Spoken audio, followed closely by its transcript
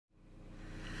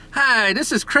Hi,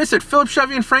 this is Chris at Phillips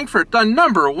Chevy in Frankfort, the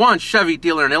 #1 Chevy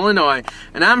dealer in Illinois,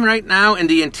 and I'm right now in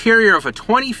the interior of a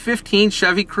 2015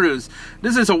 Chevy Cruze.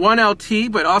 This is a 1LT,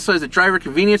 but also has a driver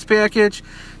convenience package,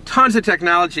 tons of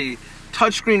technology,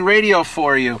 touchscreen radio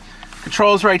for you,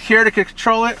 controls right here to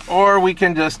control it, or we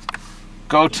can just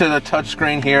go to the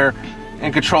touchscreen here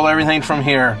and control everything from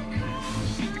here.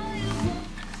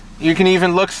 You can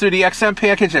even look through the XM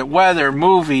package at weather,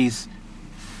 movies,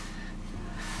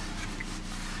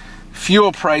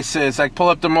 fuel prices. I pull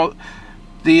up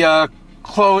the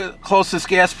closest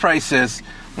gas prices.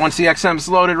 Once the XM's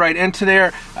loaded right into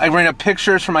there, I bring up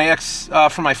pictures from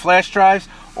my flash drives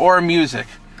or music.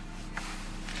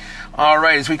 All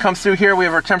right, as we come through here, we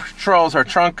have our temperature controls, our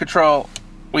trunk control.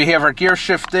 We have our gear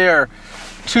shift there,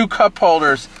 2 cup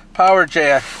holders, power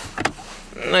jack,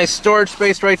 nice storage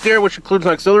space right there, which includes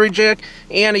an auxiliary jack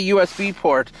and a USB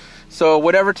port. So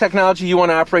whatever technology you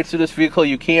want to operate through this vehicle,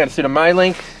 you can. Through the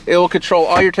MyLink, it will control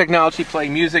all your technology, play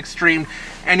music, stream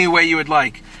any way you would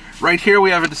like. Right here we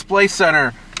have a display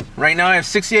center. Right now I have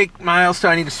 68 miles, so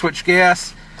I need to switch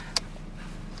gas.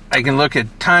 I can look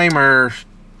at timer,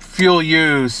 fuel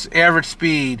use, average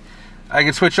speed. I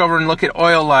can switch over and look at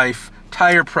oil life,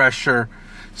 tire pressure,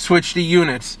 switch to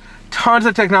units. Tons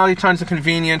of technology, tons of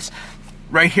convenience.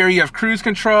 Right here you have cruise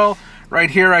control. Right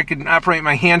here I can operate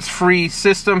my hands-free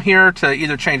system here to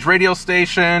either change radio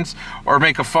stations or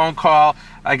make a phone call.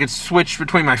 I could switch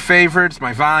between my favorites,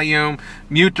 my volume,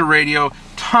 mute the radio.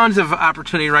 Tons of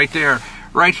opportunity right there.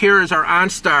 Right here is our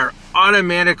OnStar.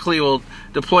 Automatically will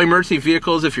deploy emergency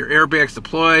vehicles if your airbags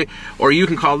deploy, or you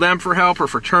can call them for help or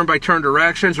for turn-by-turn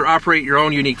directions or operate your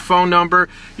own unique phone number.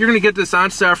 You're going to get this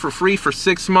OnStar for free for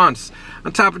 6 months.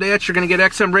 On top of that, you're going to get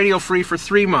XM radio free for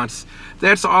 3 months.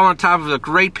 That's all on top of a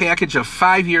great package of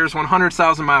 5 years,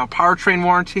 100,000 mile powertrain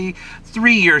warranty,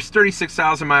 3 years,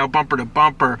 36,000 mile bumper to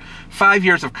bumper, 5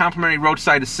 years of complimentary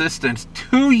roadside assistance,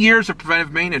 2 years of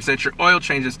preventive maintenance at your oil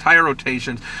changes, tire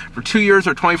rotations for 2 years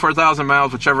or 24,000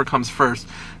 miles, whichever comes first.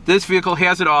 This vehicle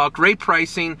has it all. Great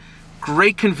pricing,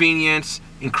 great convenience,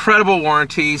 incredible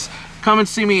warranties. Come and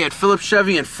see me at Phillips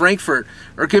Chevy in Frankfort,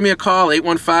 or give me a call,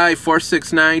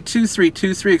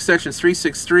 815-469-2323, extension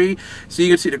 363, so you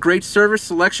can see the great service,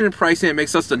 selection, and pricing that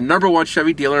makes us the #1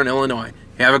 Chevy dealer in Illinois.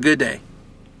 Have a good day.